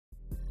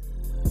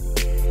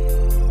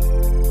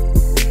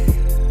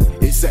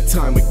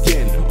time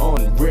again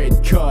on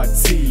Red Card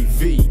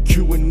TV.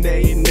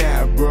 Q&A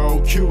now, bro.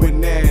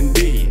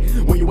 Q&Andy.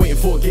 What you waiting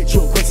for? Get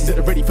your questions at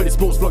the ready for this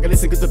sports vlog. And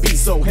listen, cause the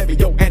beat's so heavy.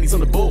 Yo, Andy's on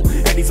the ball.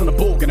 Andy's on the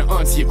ball. Gonna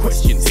answer your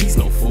questions. He's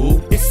no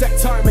fool. It's that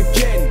time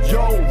again.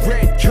 Yo,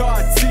 Red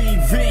Card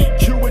TV.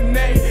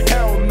 Q&A.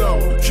 Hell no.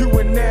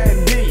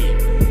 Q&Andy.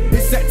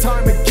 It's that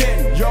time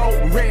again. Yo,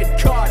 Red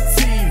Card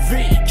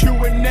TV.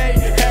 Q&A.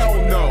 Hell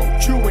no.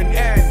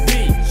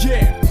 Q&Andy.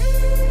 Yeah.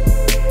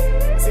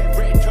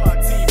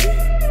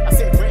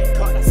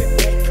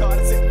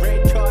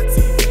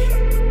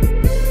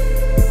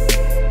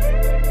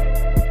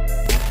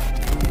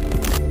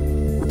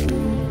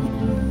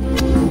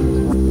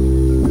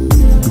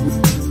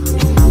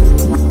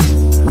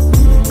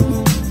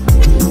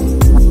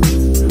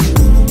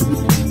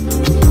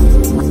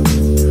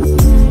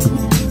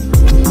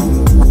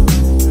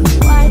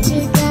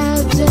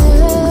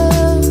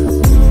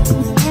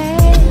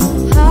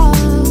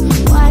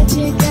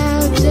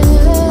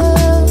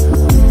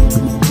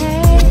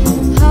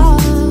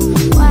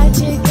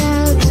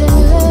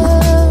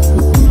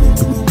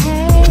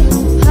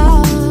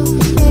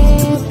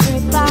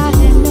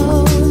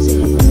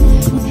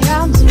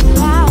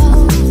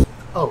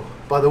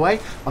 By the way,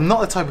 I'm not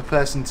the type of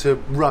person to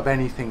rub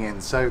anything in,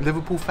 so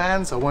Liverpool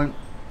fans, I won't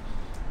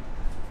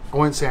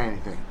say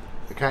anything,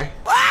 okay?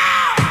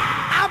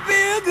 I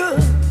feel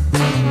good.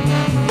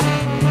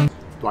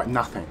 Like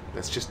nothing.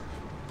 I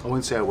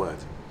won't say a word,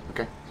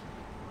 okay?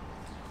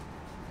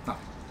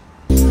 Nothing.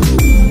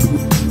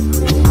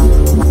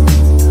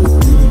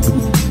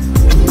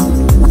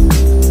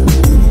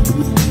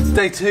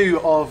 Day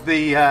 2 of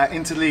the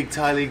Interleague,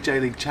 Thai League,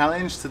 J-League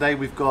Challenge. Today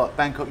we've got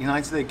Bangkok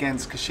United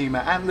against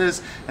Kashima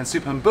Antlers and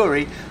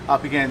Suphanburi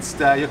up against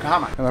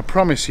Yokohama. And I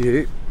promise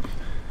you,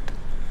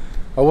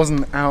 I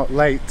wasn't out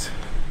late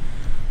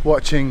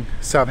watching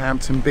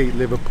Southampton beat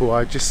Liverpool.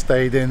 I just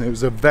stayed in. It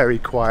was a very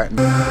quiet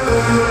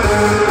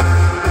night.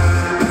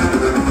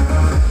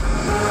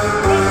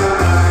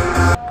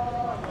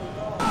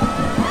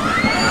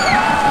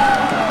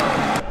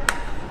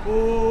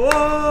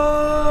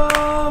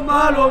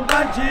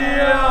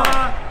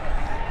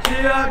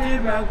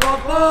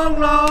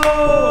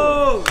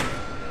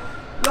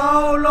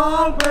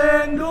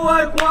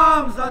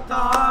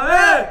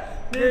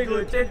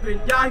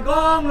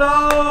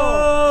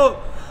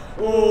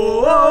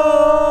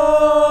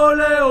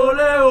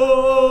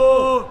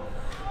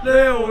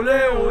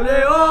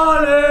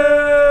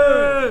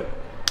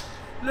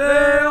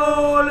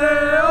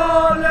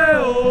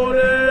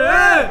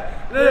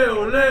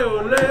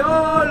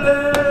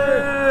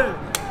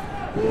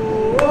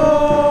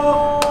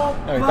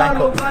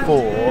 Bangkok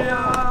 4,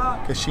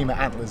 Kashima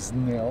Antlers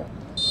 0.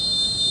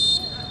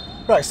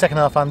 Right, second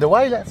half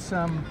underway. Let's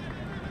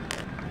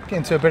get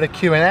into a bit of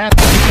Q&A.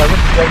 So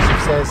Ricky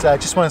Joseph says,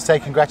 just want to say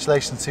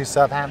congratulations to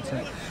Southampton.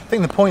 I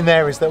think the point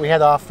there is that we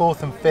had our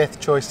 4th and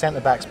 5th choice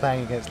centre-backs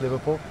playing against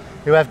Liverpool,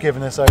 who have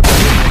given us over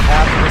 £1 million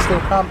and they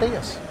still can't beat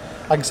us.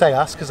 I can say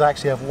us because I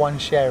actually have one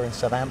share in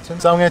Southampton.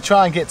 So I'm going to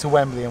try and get to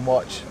Wembley and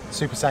watch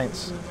Super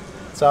Saints.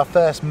 It's our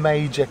first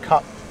major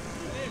cup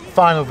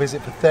final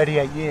visit for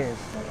 38 years.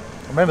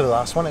 I remember the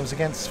last one, it was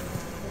against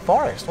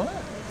Forest, wasn't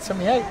it?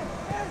 78. I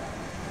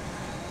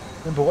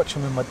remember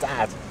watching with my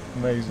dad.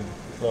 Amazing.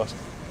 Lost.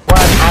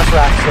 Ryan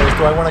Asraf says,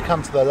 do I want to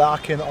come to the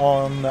Larkin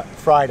on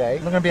Friday?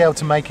 I'm not going to be able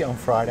to make it on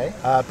Friday,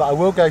 but I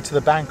will go to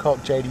the Bangkok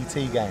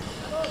JDT game.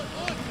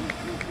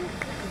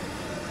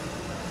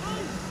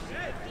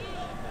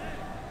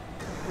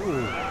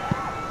 Ooh,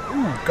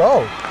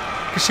 goal.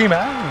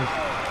 Kashima.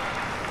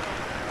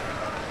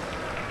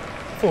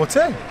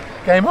 4-2.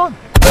 Game on.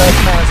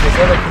 Has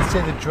ever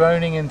considered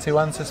droning into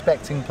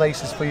unsuspecting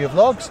places for your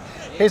vlogs?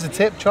 Here's a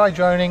tip, try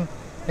droning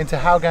into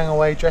Hougang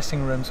away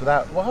dressing rooms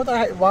without... Why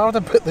would I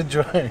put the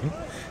drone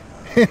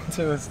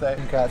into a state?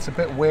 Okay, it's a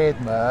bit weird,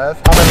 Merv.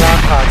 Alan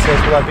Lampard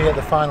says, will I be at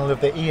the final of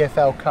the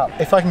EFL Cup?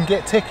 If I can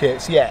get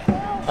tickets, yeah.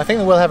 I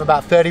think we'll have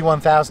about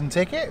 31,000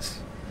 tickets.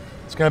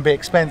 It's going to be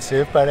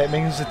expensive, but it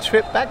means a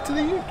trip back to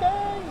the UK.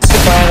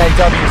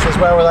 NAW says,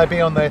 where will I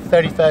be on the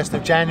 31st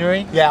of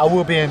January? Yeah, I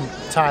will be in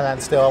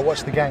Thailand still. I'll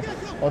watch the game.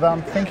 Although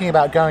I'm thinking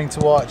about going to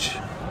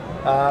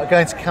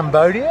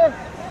Cambodia,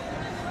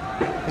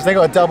 because they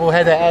got a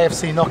double-header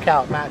AFC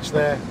knockout match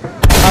there.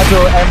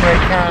 Adil Emre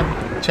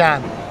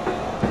Chan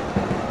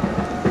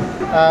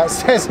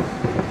says,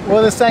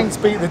 will the Saints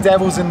beat the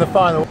Devils in the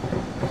final?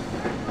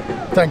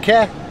 Don't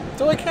care.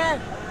 Do I care?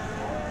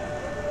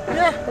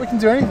 Yeah, we can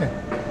do anything.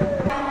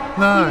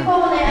 No,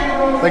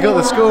 they got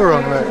the score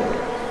wrong though.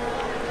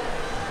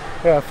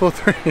 Yeah,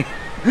 4-3.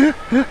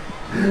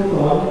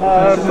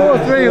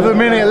 4-3 with a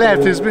minute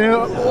left. It's been an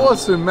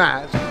awesome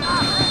match.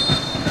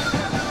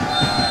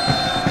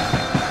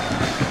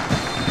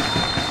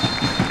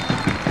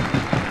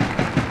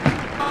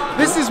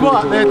 This is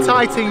what their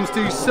Thai teams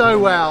do so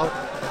well.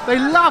 They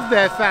love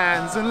their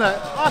fans, and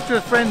look, after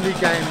a friendly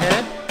game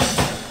here,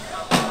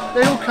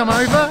 they all come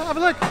over, have a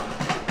look.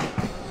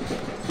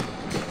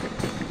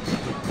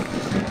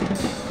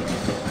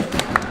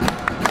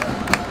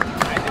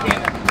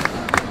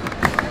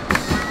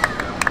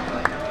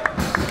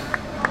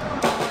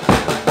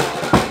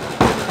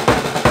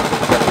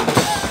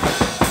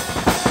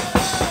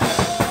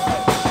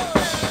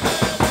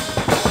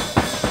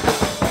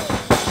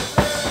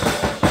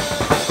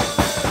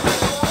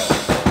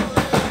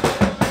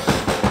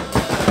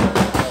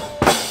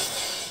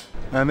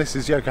 And this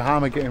is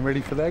Yokohama getting ready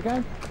for their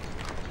game.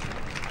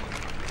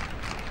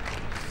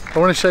 I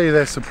want to show you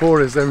their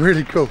supporters, they're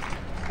really cool.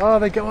 Oh,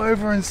 they go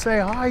over and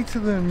say hi to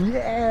them,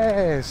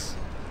 yes!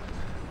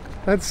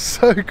 That's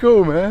so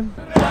cool, man.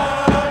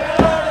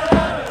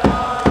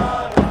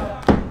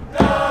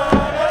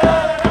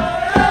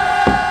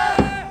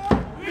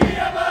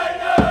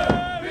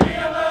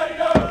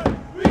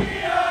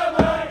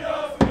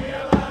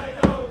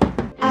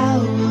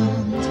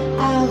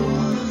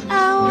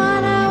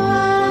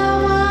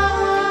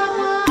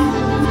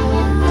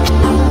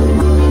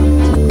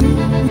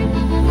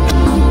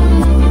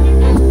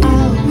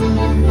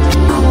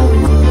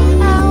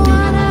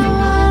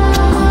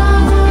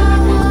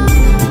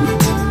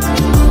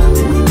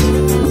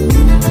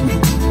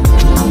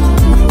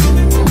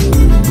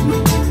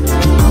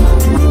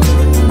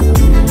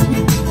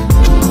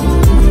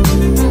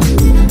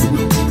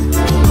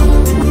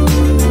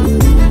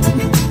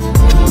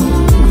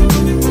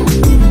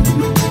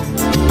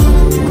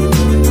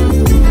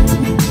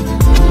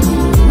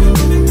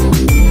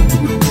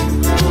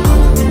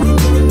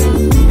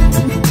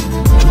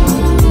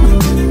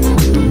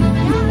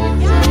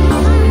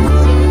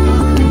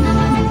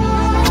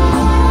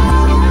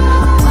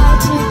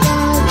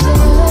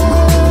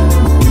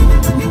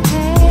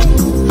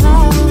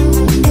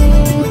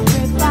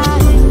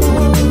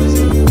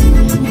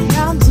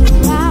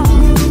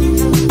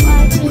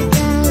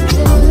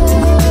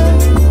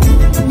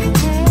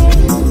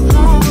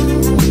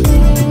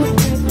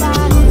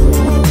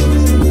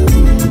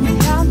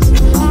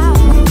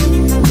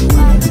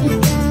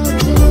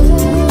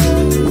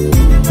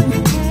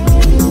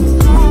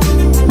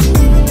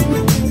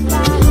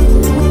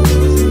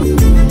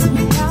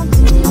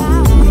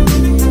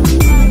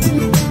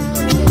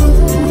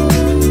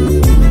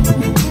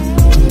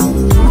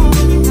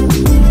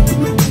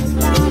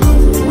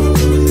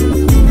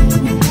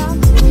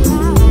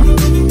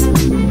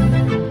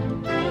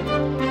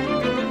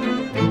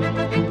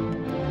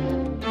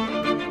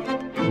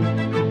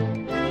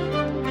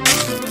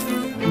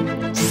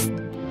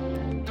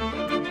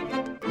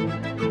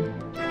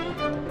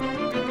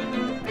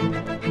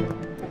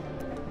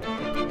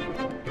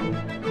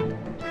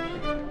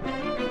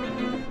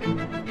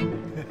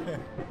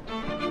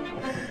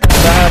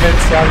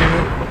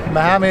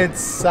 Mohammed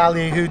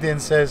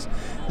Salihuddin says,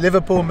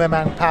 Liverpool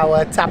memang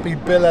power, tapi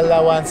bila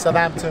lawan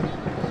Southampton,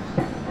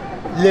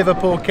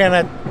 Liverpool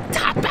kena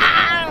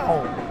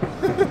tapau.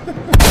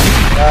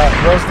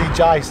 Rosny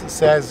Jice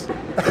says,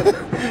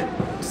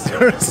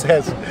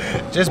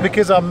 just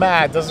because I'm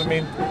mad doesn't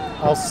mean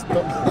I'll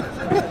stop.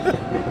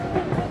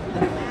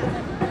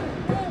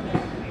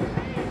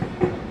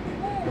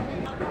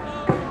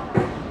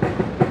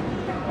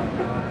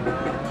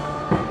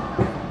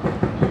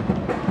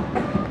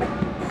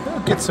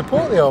 Good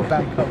support the old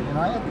Bangkok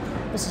United.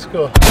 What's the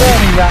score?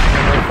 Jeremy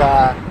Ratner with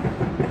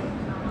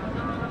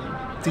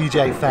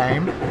DJ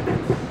fame.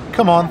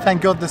 Come on,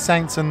 thank God the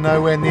Saints are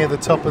nowhere near the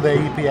top of the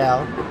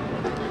EPL.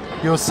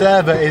 Your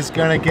server is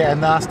going to get a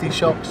nasty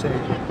shock soon.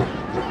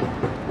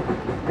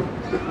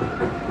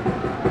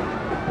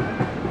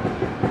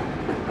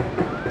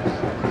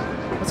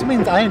 What's it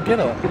mean? I don't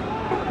get it.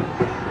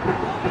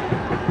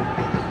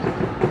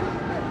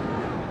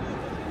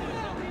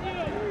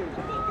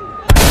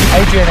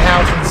 Adrian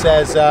Houghton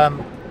says,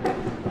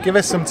 give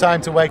us some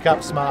time to wake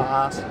up, smart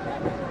ass.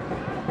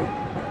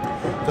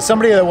 For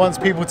somebody that wants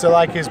people to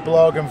like his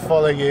blog and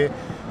follow you,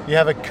 you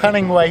have a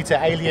cunning way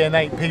to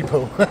alienate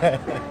people.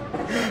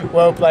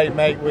 Well played,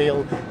 mate.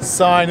 We'll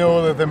sign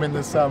all of them in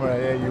the summer.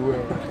 Yeah, you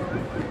will.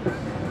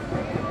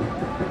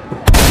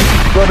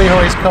 Robbie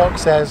Hoyes Cock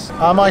says,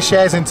 are my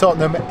shares in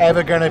Tottenham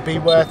ever going to be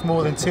worth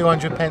more than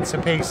 200 pence a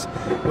piece,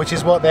 which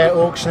is what they're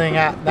auctioning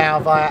at now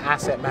via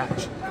Asset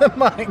Match?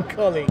 Mine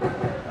colleague.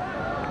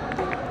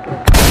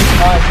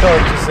 Mine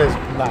colleague just says,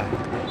 no.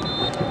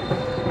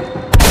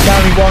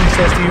 Stanley Wong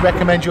says, do you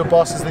recommend your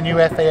boss as the new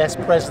FAS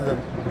president?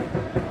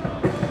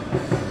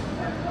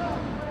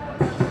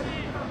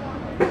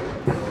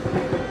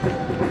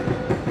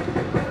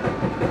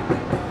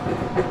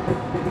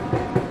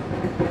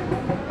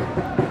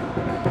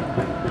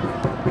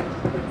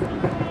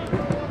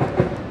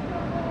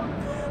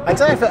 I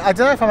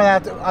don't know if I'm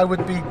allowed to. I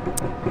would be a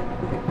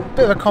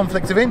bit of a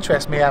conflict of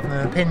interest, me having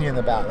an opinion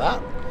about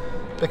that,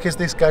 because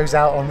this goes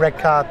out on Red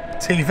Card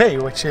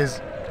TV, which is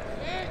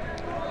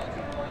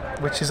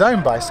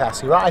owned by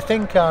Sassy, right? I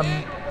think. I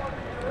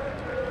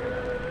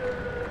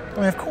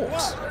mean, of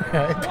course,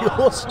 it'd be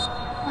awesome.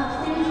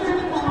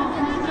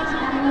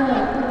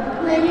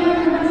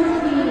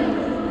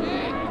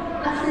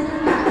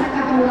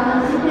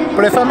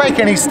 But if I make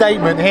any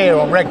statement here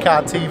on Red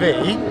Card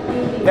TV,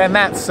 then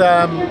that's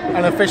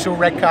an official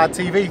Red Card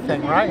TV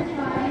thing, right?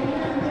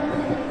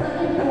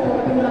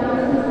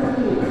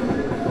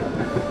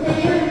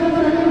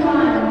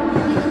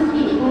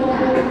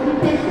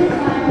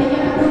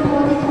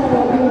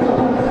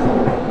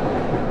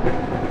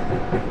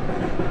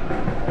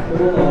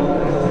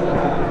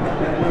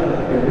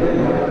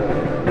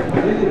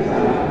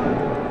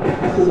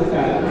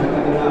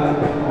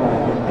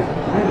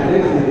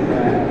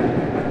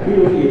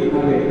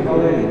 เข้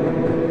าเล่น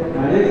หม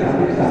ายเลข33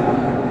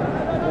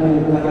อู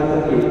พากาซา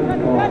กิ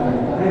ออก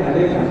ให้หมายเล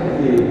ข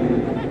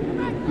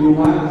34ยู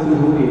มะซู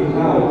ซูกิเ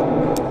ข้า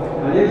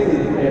หมายเลข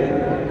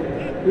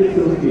41มิ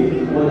ซูกิ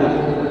โอดะ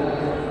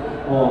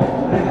ออก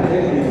ให้หมายเล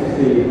ข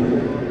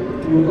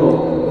44ยูโตะ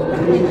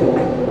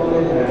เข้าเล่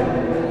นแทน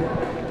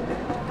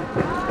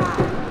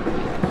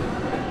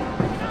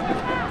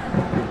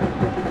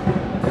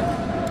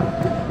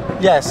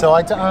Yeah, so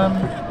I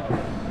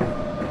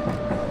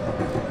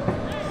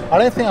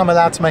don't think I'm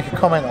allowed to make a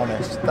comment on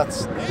this.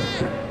 That's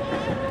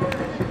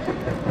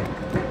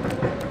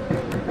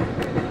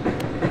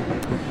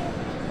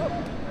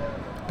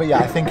but yeah,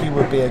 I think he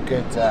would be a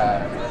good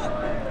I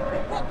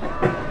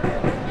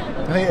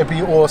think it'd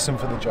be awesome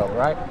for the job,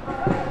 right?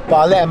 But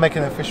I'll let him make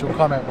an official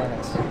comment when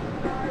it's